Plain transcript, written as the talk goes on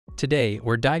Today,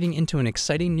 we're diving into an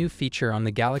exciting new feature on the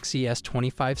Galaxy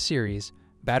S25 series,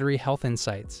 Battery Health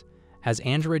Insights. As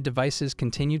Android devices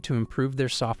continue to improve their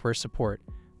software support,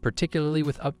 particularly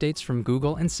with updates from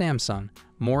Google and Samsung,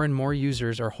 more and more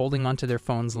users are holding onto their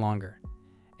phones longer.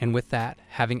 And with that,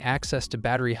 having access to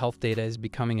battery health data is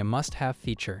becoming a must-have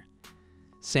feature.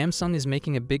 Samsung is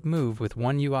making a big move with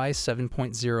One UI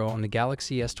 7.0 on the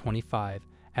Galaxy S25,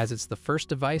 as it's the first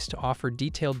device to offer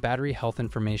detailed battery health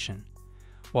information.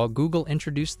 While Google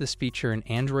introduced this feature in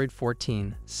Android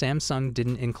 14, Samsung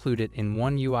didn't include it in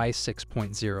One UI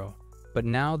 6.0, but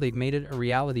now they've made it a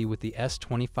reality with the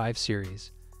S25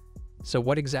 series. So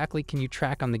what exactly can you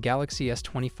track on the Galaxy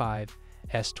S25,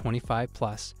 S25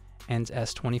 Plus, and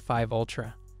S25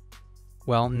 Ultra?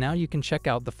 Well, now you can check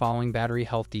out the following battery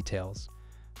health details.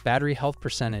 Battery health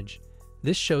percentage.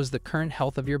 This shows the current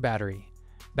health of your battery.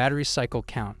 Battery cycle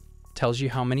count. Tells you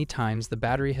how many times the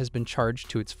battery has been charged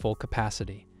to its full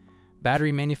capacity.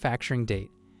 Battery manufacturing date.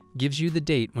 Gives you the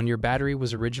date when your battery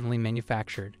was originally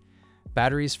manufactured.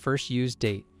 Battery's first used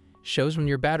date. Shows when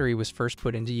your battery was first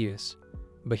put into use.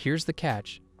 But here's the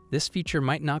catch. This feature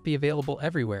might not be available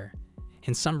everywhere.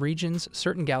 In some regions,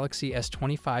 certain Galaxy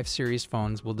S25 series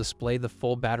phones will display the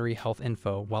full battery health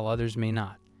info while others may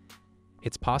not.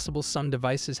 It's possible some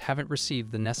devices haven't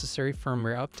received the necessary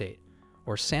firmware update,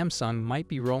 or Samsung might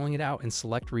be rolling it out in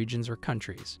select regions or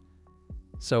countries.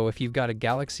 So if you've got a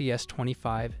Galaxy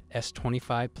S25,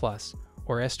 S25 Plus,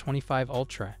 or S25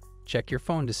 Ultra, check your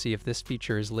phone to see if this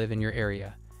feature is live in your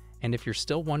area. And if you're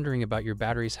still wondering about your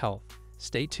battery's health,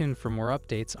 stay tuned for more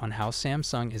updates on how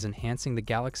Samsung is enhancing the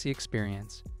Galaxy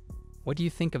experience. What do you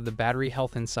think of the battery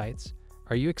health insights?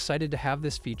 Are you excited to have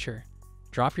this feature?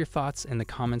 Drop your thoughts in the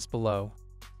comments below.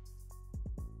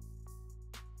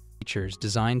 Features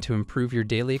designed to improve your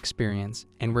daily experience,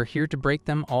 and we're here to break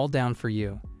them all down for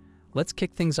you. Let's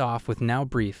kick things off with Now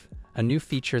Brief, a new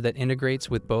feature that integrates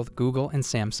with both Google and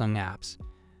Samsung apps.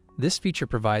 This feature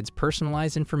provides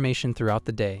personalized information throughout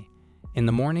the day. In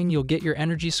the morning, you'll get your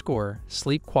energy score,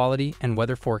 sleep quality, and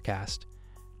weather forecast.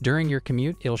 During your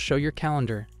commute, it'll show your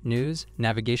calendar, news,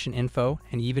 navigation info,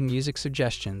 and even music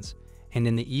suggestions. And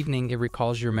in the evening, it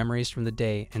recalls your memories from the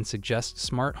day and suggests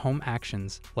smart home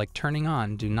actions like turning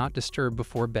on Do Not Disturb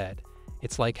before bed.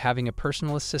 It's like having a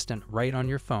personal assistant right on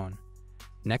your phone.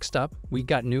 Next up, we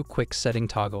got new quick setting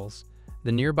toggles.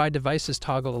 The Nearby Devices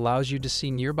toggle allows you to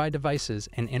see nearby devices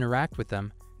and interact with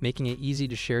them, making it easy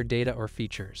to share data or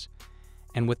features.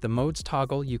 And with the Modes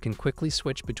toggle, you can quickly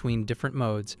switch between different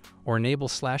modes or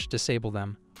enable/disable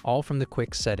them, all from the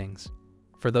quick settings.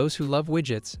 For those who love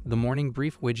widgets, the Morning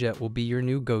Brief widget will be your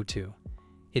new go-to.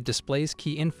 It displays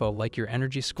key info like your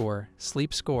energy score,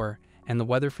 sleep score, and the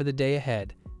weather for the day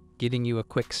ahead, giving you a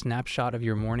quick snapshot of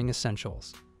your morning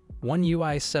essentials. One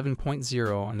UI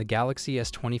 7.0 on the Galaxy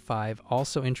S25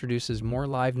 also introduces more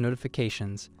live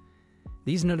notifications.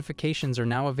 These notifications are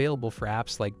now available for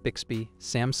apps like Bixby,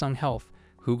 Samsung Health,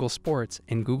 Google Sports,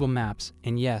 and Google Maps,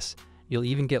 and yes, you'll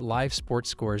even get live sports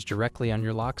scores directly on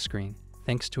your lock screen,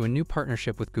 thanks to a new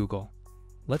partnership with Google.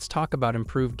 Let's talk about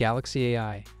improved Galaxy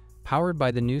AI. Powered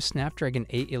by the new Snapdragon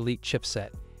 8 Elite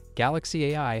chipset, Galaxy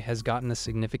AI has gotten a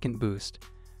significant boost.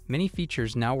 Many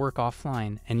features now work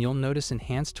offline, and you'll notice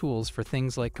enhanced tools for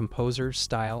things like composer,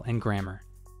 style, and grammar.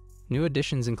 New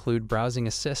additions include Browsing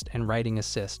Assist and Writing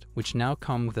Assist, which now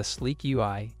come with a sleek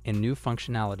UI and new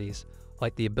functionalities,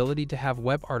 like the ability to have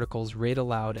web articles read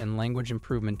aloud and language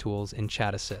improvement tools in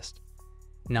Chat Assist.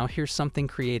 Now here's something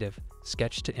creative,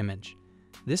 Sketch to Image.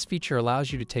 This feature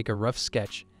allows you to take a rough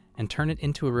sketch and turn it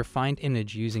into a refined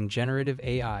image using generative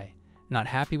AI. Not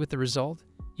happy with the result?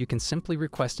 You can simply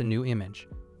request a new image.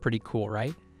 Pretty cool,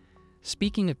 right?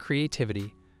 Speaking of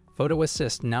creativity, Photo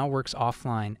Assist now works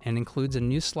offline and includes a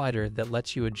new slider that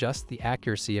lets you adjust the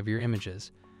accuracy of your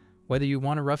images. Whether you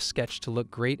want a rough sketch to look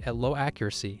great at low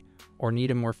accuracy or need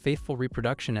a more faithful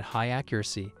reproduction at high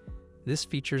accuracy, this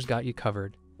feature's got you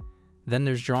covered. Then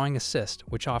there's Drawing Assist,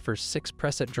 which offers 6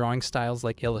 preset drawing styles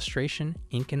like illustration,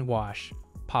 ink and wash,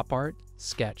 pop art,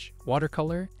 sketch,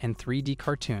 watercolor, and 3D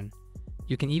cartoon.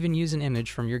 You can even use an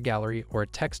image from your gallery or a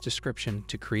text description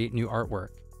to create new artwork.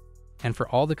 And for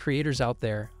all the creators out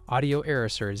there, Audio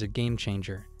Eraser is a game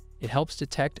changer. It helps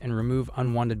detect and remove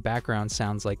unwanted background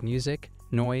sounds like music,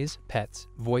 noise, pets,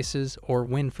 voices, or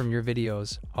wind from your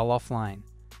videos, all offline.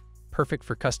 Perfect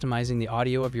for customizing the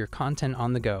audio of your content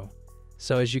on the go.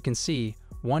 So as you can see,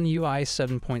 One UI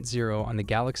 7.0 on the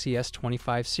Galaxy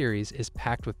S25 series is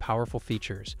packed with powerful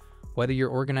features, whether you're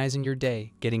organizing your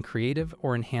day, getting creative,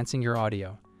 or enhancing your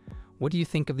audio. What do you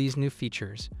think of these new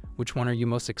features? Which one are you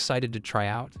most excited to try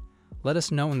out? Let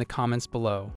us know in the comments below.